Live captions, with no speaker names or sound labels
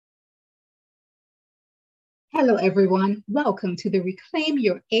Hello, everyone. Welcome to the Reclaim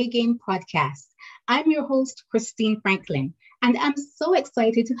Your A Game podcast. I'm your host, Christine Franklin, and I'm so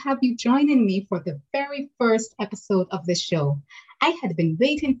excited to have you joining me for the very first episode of the show. I had been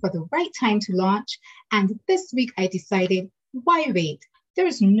waiting for the right time to launch, and this week I decided, why wait?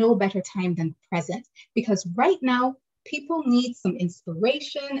 There's no better time than present because right now, people need some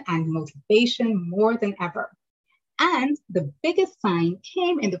inspiration and motivation more than ever. And the biggest sign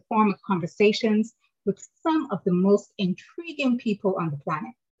came in the form of conversations with some of the most intriguing people on the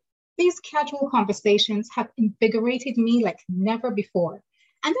planet. These casual conversations have invigorated me like never before.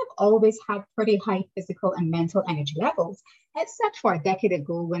 And I've always had pretty high physical and mental energy levels, except for a decade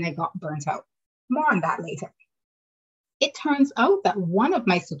ago when I got burnt out. More on that later. It turns out that one of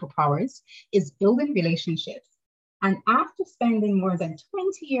my superpowers is building relationships. And after spending more than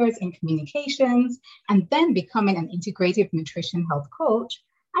 20 years in communications and then becoming an integrative nutrition health coach,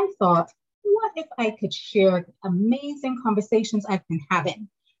 I thought, what if I could share the amazing conversations I've been having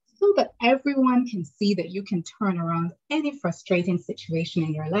so that everyone can see that you can turn around any frustrating situation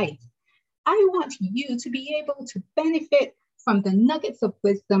in your life? I want you to be able to benefit from the nuggets of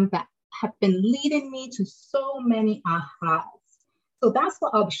wisdom that have been leading me to so many ahas. So that's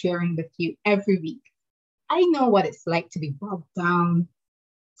what I'll be sharing with you every week. I know what it's like to be bogged down,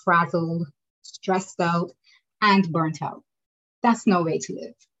 frazzled, stressed out, and burnt out. That's no way to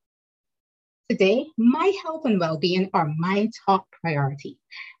live. Today, my health and well-being are my top priority.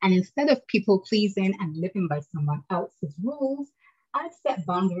 And instead of people pleasing and living by someone else's rules, I've set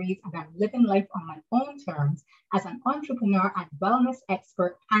boundaries and I'm living life on my own terms as an entrepreneur and wellness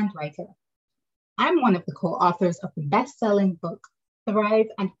expert and writer. I'm one of the co-authors of the best-selling book, Thrive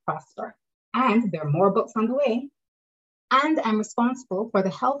and Prosper. And there are more books on the way. And I'm responsible for the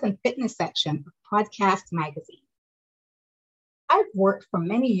health and fitness section of Podcast Magazine. I've worked for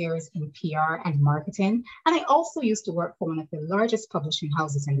many years in PR and marketing, and I also used to work for one of the largest publishing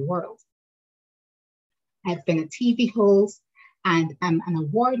houses in the world. I've been a TV host and I'm an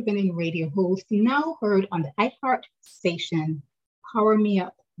award-winning radio host now heard on the iHeart station Power Me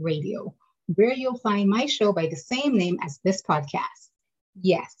Up Radio, where you'll find my show by the same name as this podcast.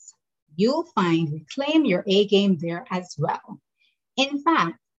 Yes, you'll find Reclaim Your A Game there as well. In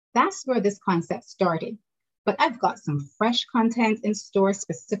fact, that's where this concept started. But I've got some fresh content in store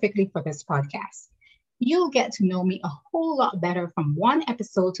specifically for this podcast. You'll get to know me a whole lot better from one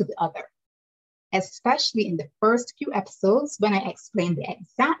episode to the other, especially in the first few episodes when I explain the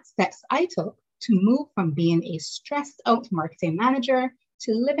exact steps I took to move from being a stressed out marketing manager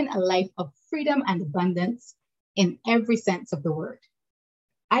to living a life of freedom and abundance in every sense of the word.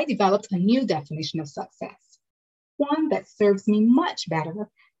 I developed a new definition of success, one that serves me much better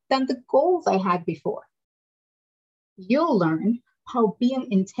than the goals I had before. You'll learn how being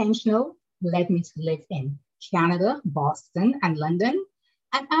intentional led me to live in Canada, Boston, and London,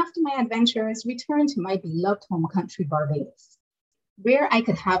 and after my adventures, returned to my beloved home country, Barbados, where I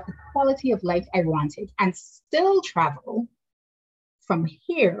could have the quality of life I wanted and still travel from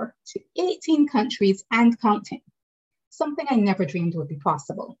here to 18 countries and counting, something I never dreamed would be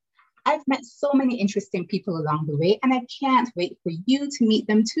possible. I've met so many interesting people along the way, and I can't wait for you to meet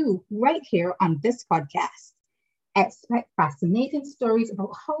them too, right here on this podcast. Expect fascinating stories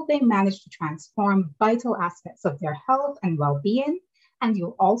about how they manage to transform vital aspects of their health and well-being, and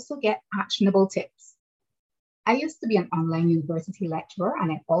you'll also get actionable tips. I used to be an online university lecturer,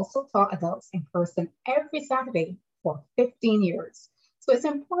 and I also taught adults in person every Saturday for 15 years. So it's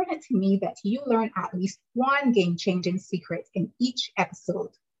important to me that you learn at least one game-changing secret in each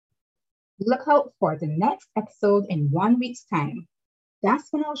episode. Look out for the next episode in 1 week's time.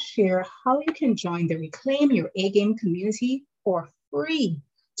 That's when I'll share how you can join the Reclaim Your A Game community for free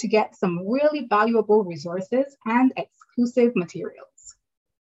to get some really valuable resources and exclusive materials.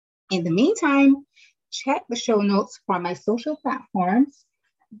 In the meantime, check the show notes for my social platforms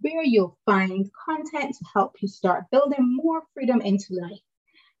where you'll find content to help you start building more freedom into life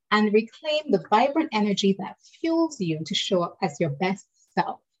and reclaim the vibrant energy that fuels you to show up as your best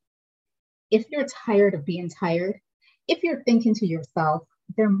self. If you're tired of being tired, if you're thinking to yourself,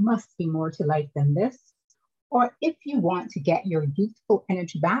 there must be more to life than this, or if you want to get your youthful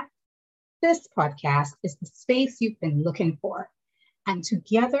energy back, this podcast is the space you've been looking for. And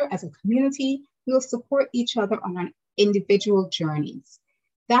together as a community, we'll support each other on our individual journeys.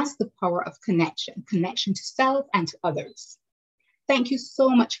 That's the power of connection to self and to others. Thank you so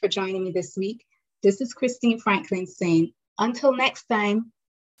much for joining me this week. This is Christine Franklin saying, until next time,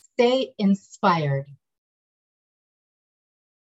 stay inspired.